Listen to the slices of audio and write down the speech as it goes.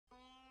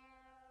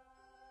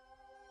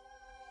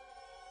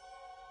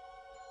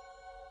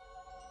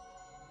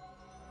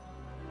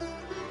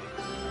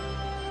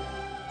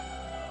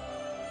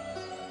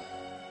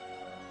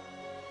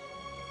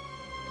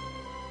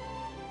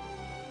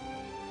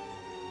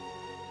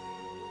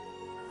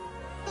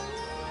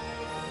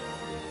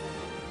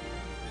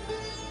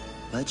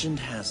Legend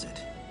has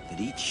it that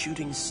each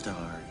shooting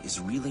star is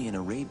really an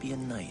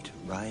Arabian night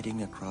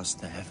riding across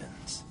the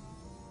heavens.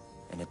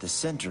 And at the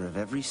center of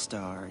every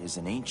star is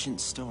an ancient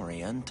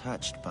story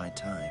untouched by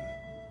time.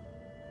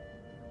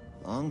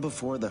 Long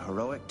before the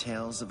heroic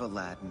tales of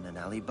Aladdin and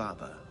Ali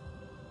Baba,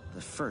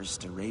 the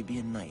first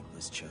Arabian night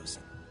was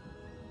chosen.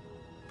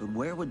 But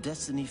where would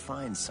destiny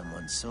find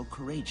someone so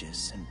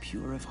courageous and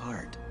pure of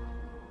heart?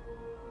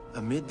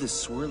 Amid the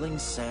swirling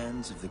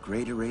sands of the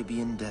great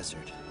Arabian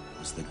desert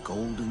was the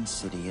golden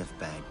city of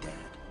Baghdad,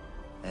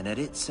 and at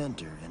its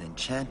center an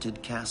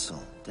enchanted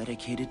castle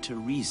dedicated to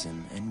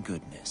reason and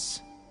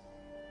goodness.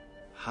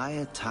 High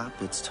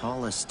atop its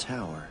tallest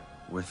tower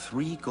were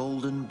 3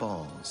 golden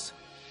balls,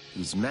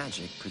 whose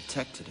magic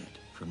protected it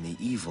from the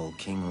evil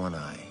King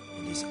One-Eye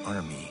and his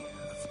army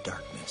of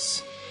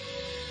darkness.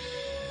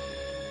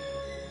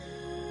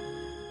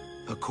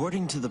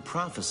 According to the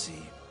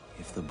prophecy,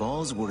 if the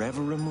balls were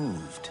ever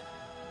removed,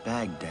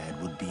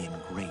 Baghdad would be in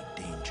great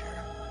danger.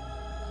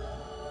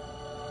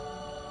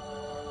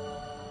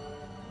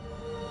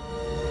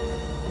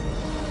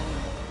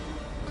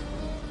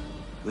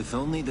 With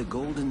only the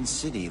Golden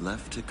City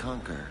left to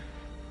conquer,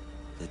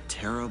 the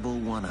terrible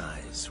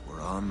One-Eyes were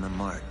on the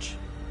march.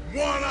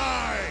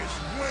 One-Eyes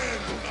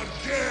win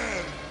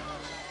again!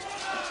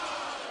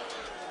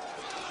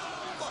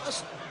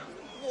 Must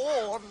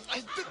warn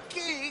the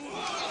king.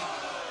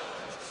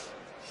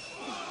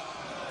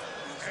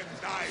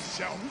 And I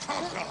shall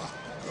conquer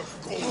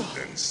the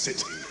Golden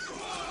City.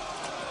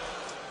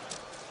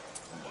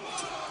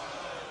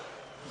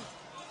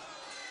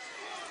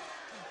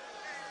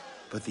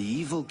 But the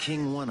evil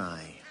King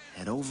One-Eye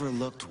had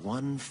overlooked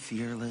one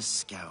fearless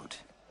scout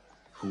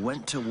who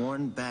went to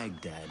warn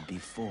Baghdad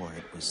before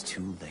it was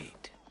too late.